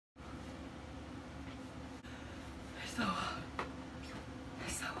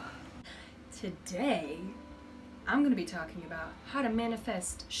Today, I'm gonna be talking about how to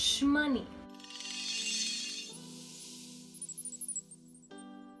manifest shmoney.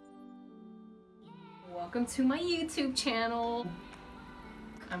 Welcome to my YouTube channel.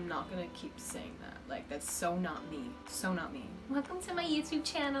 I'm not gonna keep saying that. Like, that's so not me. So not me. Welcome to my YouTube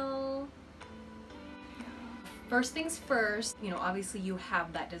channel. First things first, you know, obviously you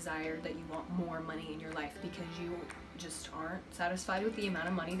have that desire that you want more money in your life because you just aren't satisfied with the amount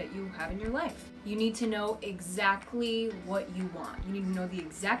of money that you have in your life. You need to know exactly what you want. You need to know the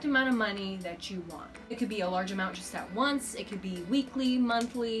exact amount of money that you want. It could be a large amount just at once. It could be weekly,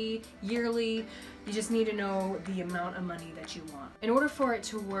 monthly, yearly. You just need to know the amount of money that you want. In order for it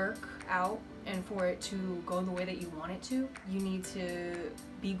to work out and for it to go the way that you want it to, you need to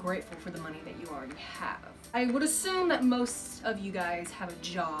be grateful for the money that you already have. I would assume that most of you guys have a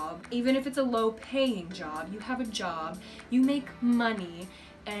job. Even if it's a low-paying job, you have a job, you make money,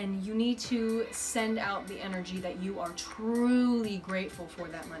 and you need to send out the energy that you are truly grateful for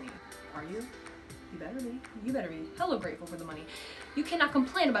that money. Are you? You better be. You better be hella grateful for the money. You cannot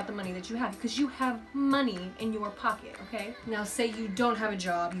complain about the money that you have because you have money in your pocket, okay? Now say you don't have a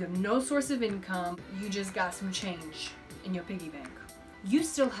job, you have no source of income, you just got some change in your piggy bank. You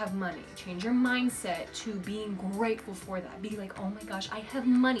still have money. Change your mindset to being grateful for that. Be like, oh my gosh, I have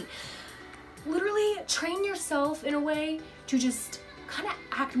money. Literally train yourself in a way to just kind of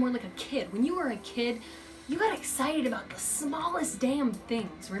act more like a kid. When you were a kid, you got excited about the smallest damn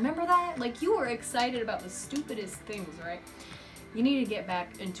things. Remember that? Like, you were excited about the stupidest things, right? You need to get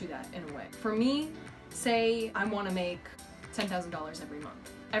back into that in a way. For me, say I want to make $10,000 every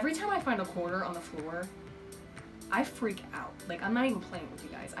month. Every time I find a quarter on the floor, I freak out. Like, I'm not even playing with you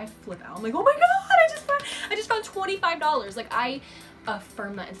guys. I flip out. I'm like, oh my god, I just found $25. Like, I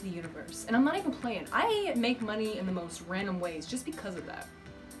affirm that into the universe. And I'm not even playing. I make money in the most random ways just because of that.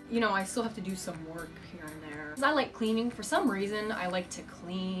 You know, I still have to do some work here and there. I like cleaning. For some reason, I like to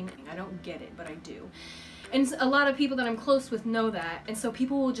clean. I don't get it, but I do. And a lot of people that I'm close with know that. And so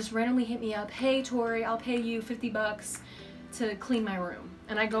people will just randomly hit me up, hey Tori, I'll pay you 50 bucks to clean my room.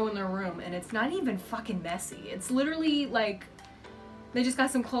 And I go in their room and it's not even fucking messy. It's literally like they just got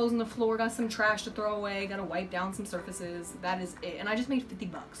some clothes on the floor, got some trash to throw away, gotta wipe down some surfaces. That is it. And I just made 50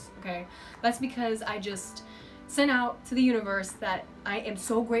 bucks, okay? That's because I just sent out to the universe that I am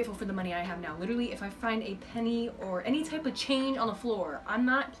so grateful for the money I have now. Literally, if I find a penny or any type of change on the floor, I'm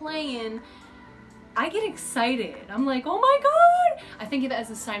not playing, I get excited. I'm like, oh my god! I think of it as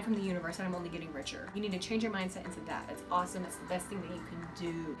a sign from the universe that I'm only getting richer. You need to change your mindset into that. It's awesome. It's the best thing that you can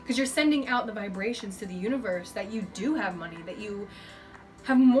do. Because you're sending out the vibrations to the universe that you do have money, that you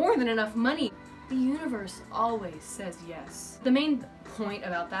have more than enough money. The universe always says yes. The main point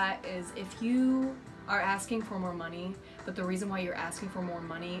about that is if you are asking for more money, but the reason why you're asking for more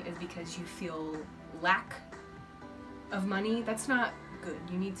money is because you feel lack of money, that's not good.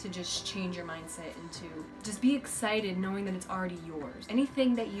 You need to just change your mindset into just be excited knowing that it's already yours.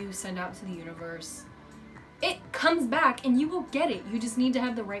 Anything that you send out to the universe, it comes back and you will get it. You just need to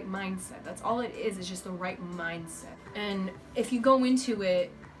have the right mindset. That's all it is just the right mindset. And if you go into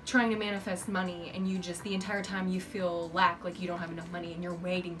it trying to manifest money and you just the entire time you feel lack, like you don't have enough money and you're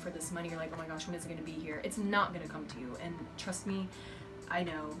waiting for this money, you're like, oh my gosh, when is it gonna be here? It's not gonna come to you. And trust me, I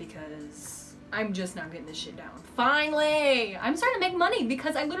know, because I'm just not getting this shit down. Finally! I'm starting to make money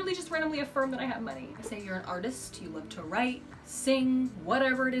because I literally just randomly affirm that I have money. Say you're an artist, you love to write, sing,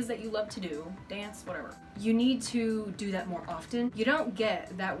 whatever it is that you love to do, dance, whatever. You need to do that more often. You don't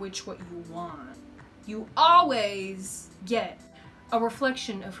get that which what you want. You always get a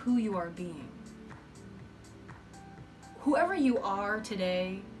reflection of who you are being. Whoever you are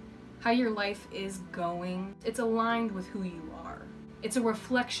today, how your life is going, it's aligned with who you are. It's a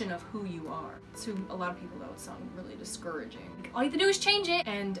reflection of who you are. To a lot of people that would sound really discouraging. All you have to do is change it,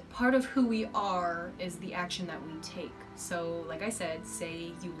 and part of who we are is the action that we take. So like I said,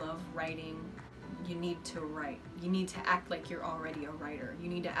 say you love writing, you need to write. You need to act like you're already a writer. You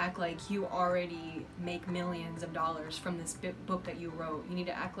need to act like you already make millions of dollars from this book that you wrote. You need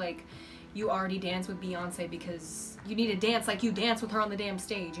to act like you already dance with Beyonce because you need to dance like you dance with her on the damn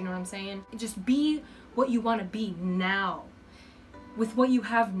stage. You know what I'm saying? Just be what you want to be now. With what you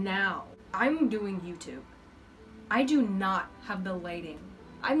have now. I'm doing YouTube. I do not have the lighting.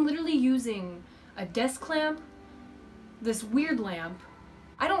 I'm literally using a desk lamp, this weird lamp.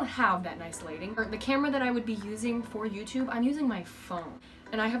 I don't have that nice lighting. The camera that I would be using for YouTube, I'm using my phone.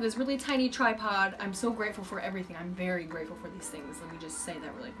 And I have this really tiny tripod. I'm so grateful for everything. I'm very grateful for these things. Let me just say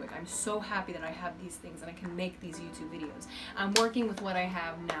that really quick. I'm so happy that I have these things and I can make these YouTube videos. I'm working with what I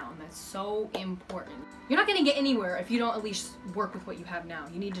have now, and It's so important. You're not gonna get anywhere if you don't at least work with what you have now.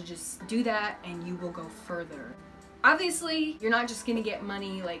 You need to just do that and you will go further. Obviously, you're not just gonna get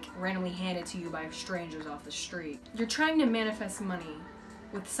money like randomly handed to you by strangers off the street. You're trying to manifest money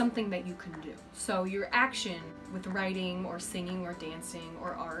with something that you can do. So your action with writing or singing or dancing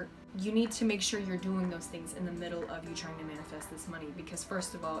or art, you need to make sure you're doing those things in the middle of you trying to manifest this money, because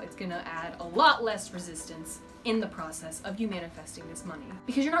first of all, it's gonna add a lot less resistance in the process of you manifesting this money.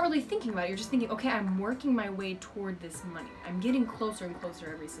 Because you're not really thinking about it, you're just thinking, okay, I'm working my way toward this money. I'm getting closer and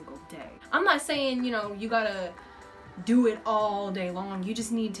closer every single day. I'm not saying, you know, you gotta do it all day long. You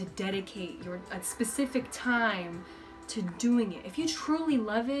just need to dedicate a specific time to doing it. If you truly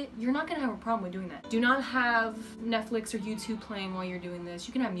love it, you're not gonna have a problem with doing that. Do not have Netflix or YouTube playing while you're doing this.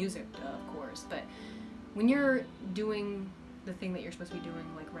 You can have music, of course, but when you're doing the thing that you're supposed to be doing,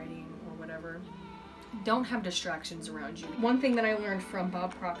 like writing or whatever, don't have distractions around you. One thing that I learned from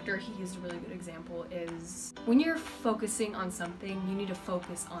Bob Proctor, he is a really good example, is when you're focusing on something, you need to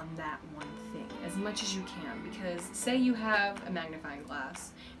focus on that one thing as much as you can. Because say you have a magnifying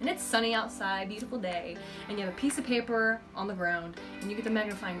glass and it's sunny outside, beautiful day, and you have a piece of paper on the ground and you get the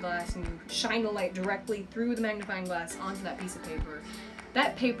magnifying glass and you shine the light directly through the magnifying glass onto that piece of paper,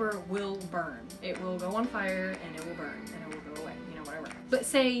 that paper will burn. It will go on fire and it will burn and it will go away, you know, whatever. But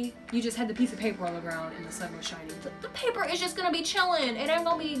say you just had the piece of paper on the ground and the sun was shining, the paper is just gonna be chilling. It ain't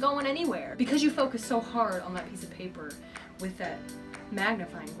gonna be going anywhere. Because you focus so hard on that piece of paper with that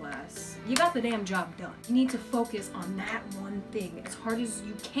magnifying glass, you got the damn job done. You need to focus on that one thing as hard as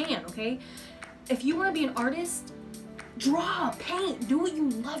you can, okay? If you wanna be an artist, draw, paint, do what you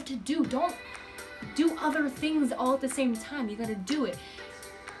love to do. Don't do other things all at the same time. You gotta do it.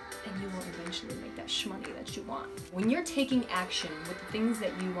 And you will eventually make that shmoney that you want. When you're taking action with the things that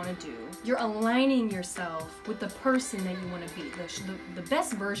you want to do, you're aligning yourself with the person that you want to be, the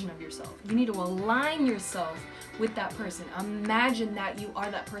best version of yourself. You need to align yourself with that person. Imagine that you are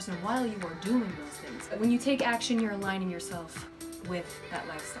that person while you are doing those things. When you take action, you're aligning yourself with that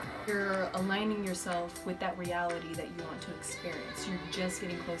lifestyle. You're aligning yourself with that reality that you want to experience. You're just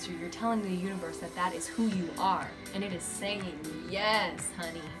getting closer. You're telling the universe that that is who you are. And it is saying, yes,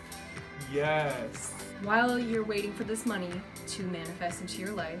 honey. Yes. While you're waiting for this money to manifest into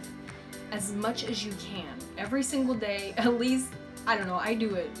your life, as much as you can, every single day, at least, I don't know, I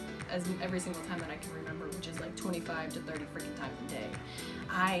do it every single time that I can remember, which is like 25 to 30 freaking times a day.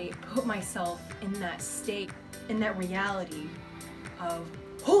 I put myself in that state, in that reality of,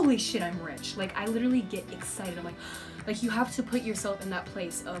 holy shit, I'm rich. Like, I literally get excited. I'm like you have to put yourself in that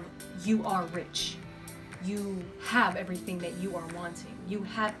place of, you are rich. You have everything that you are wanting. You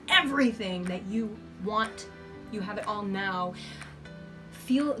have everything that you want. You have it all now.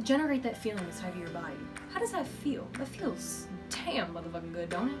 Generate that feeling inside of your body. How does that feel? That feels damn motherfucking good,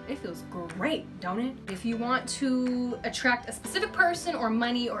 don't it? It feels great, don't it? If you want to attract a specific person or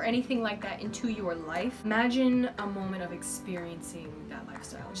money or anything like that into your life, imagine a moment of experiencing that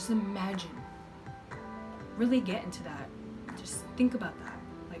lifestyle. Just imagine. Really get into that. Just think about that.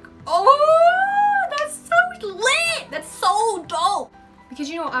 Like, oh, that's so lit! That's so dope! Because,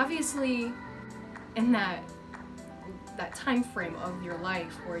 you know, obviously, in that time frame of your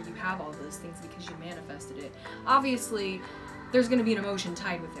life where you have all those things because you manifested it, obviously there's going to be an emotion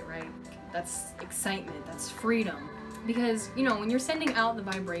tied with it, right? That's excitement, that's freedom. Because, you know, when you're sending out the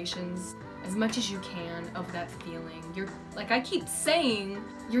vibrations as much as you can of that feeling, you're, like I keep saying,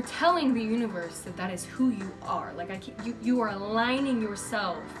 you're telling the universe that that is who you are. Like you are aligning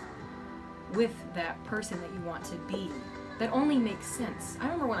yourself with that person that you want to be. That only makes sense. I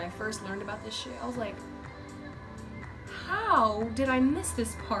remember when I first learned about this shit, I was like, how did I miss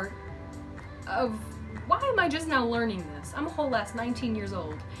this part of, why am I just now learning this? I'm a whole ass 19 years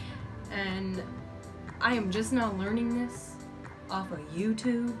old and I am just now learning this off of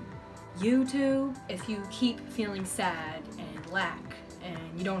YouTube. If you keep feeling sad and lack and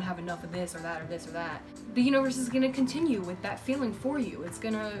you don't have enough of this or that or this or that, the universe is gonna continue with that feeling for you.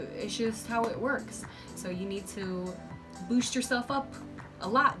 It's just how it works. So you need to boost yourself up a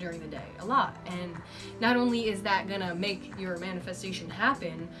lot during the day, a lot. And not only is that gonna make your manifestation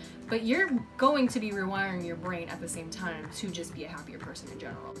happen, but you're going to be rewiring your brain at the same time to just be a happier person in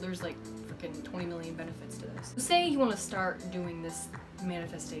general. There's like freaking 20 million benefits to this. Say you want to start doing this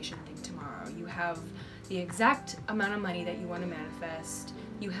manifestation thing tomorrow. You have the exact amount of money that you want to manifest.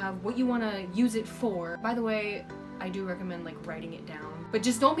 You have what you want to use it for. By the way, I do recommend like writing it down, but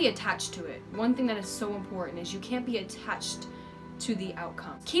just don't be attached to it. One thing that is so important is you can't be attached to the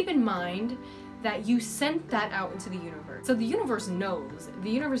outcome. Keep in mind that you sent that out into the universe. So the universe knows. The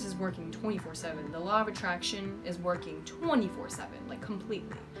universe is working 24/7. The law of attraction is working 24/7, like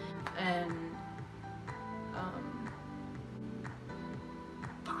completely. and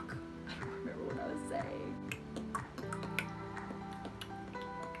fuck, I don't remember what I was saying.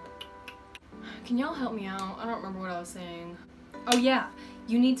 Can y'all help me out? I don't remember what I was saying. Oh yeah,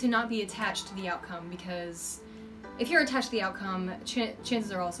 you need to not be attached to the outcome, because if you're attached to the outcome,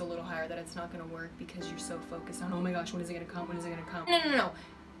 chances are also a little higher that it's not going to work because you're so focused on, oh my gosh, when is it going to come? When is it going to come? No.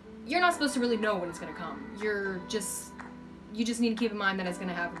 You're not supposed to really know when it's going to come. You just need to keep in mind that it's going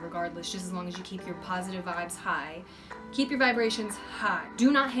to happen regardless, just as long as you keep your positive vibes high. Keep your vibrations high.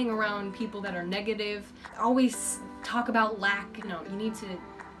 Do not hang around people that are negative. Always talk about lack. No, you need to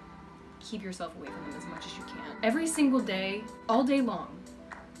keep yourself away from them as much as you can. Every single day, all day long,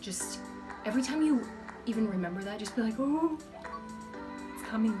 just every time you even remember that, just be like, oh, it's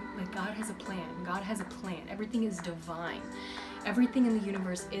coming. Like, God has a plan. God has a plan. Everything is divine. Everything in the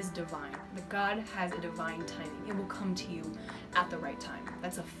universe is divine. But God has a divine timing. It will come to you at the right time.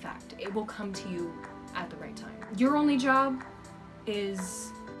 That's a fact. It will come to you at the right time. Your only job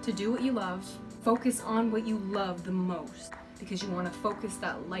is to do what you love. Focus on what you love the most, because you want to focus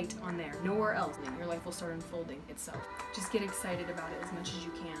that light on there, nowhere else, and your life will start unfolding itself. Just get excited about it as much as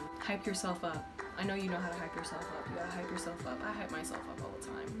you can. Hype yourself up. I know you know how to hype yourself up. You gotta hype yourself up. I hype myself up all the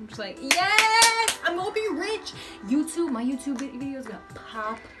time. I'm just like, yes! I'm gonna be rich! My YouTube video is gonna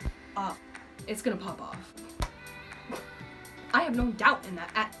pop up. It's gonna pop off. I have no doubt in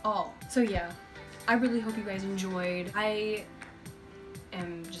that at all. So yeah, I really hope you guys enjoyed. I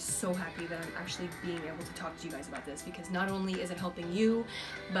am just so happy that I'm actually being able to talk to you guys about this, because not only is it helping you,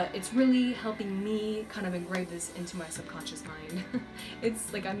 but it's really helping me kind of engrave this into my subconscious mind.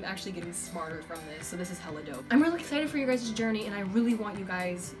 It's like I'm actually getting smarter from this, so this is hella dope. I'm really excited for your guys' journey, and I really want you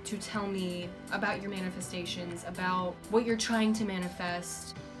guys to tell me about your manifestations, about what you're trying to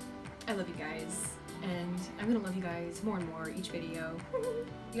manifest. I love you guys, and I'm gonna love you guys more and more each video.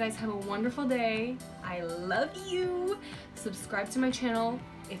 You guys have a wonderful day. I love you. Subscribe to my channel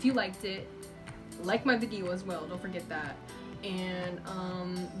if you liked it. Like my video as well, don't forget that. And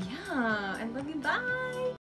yeah, I love you, bye.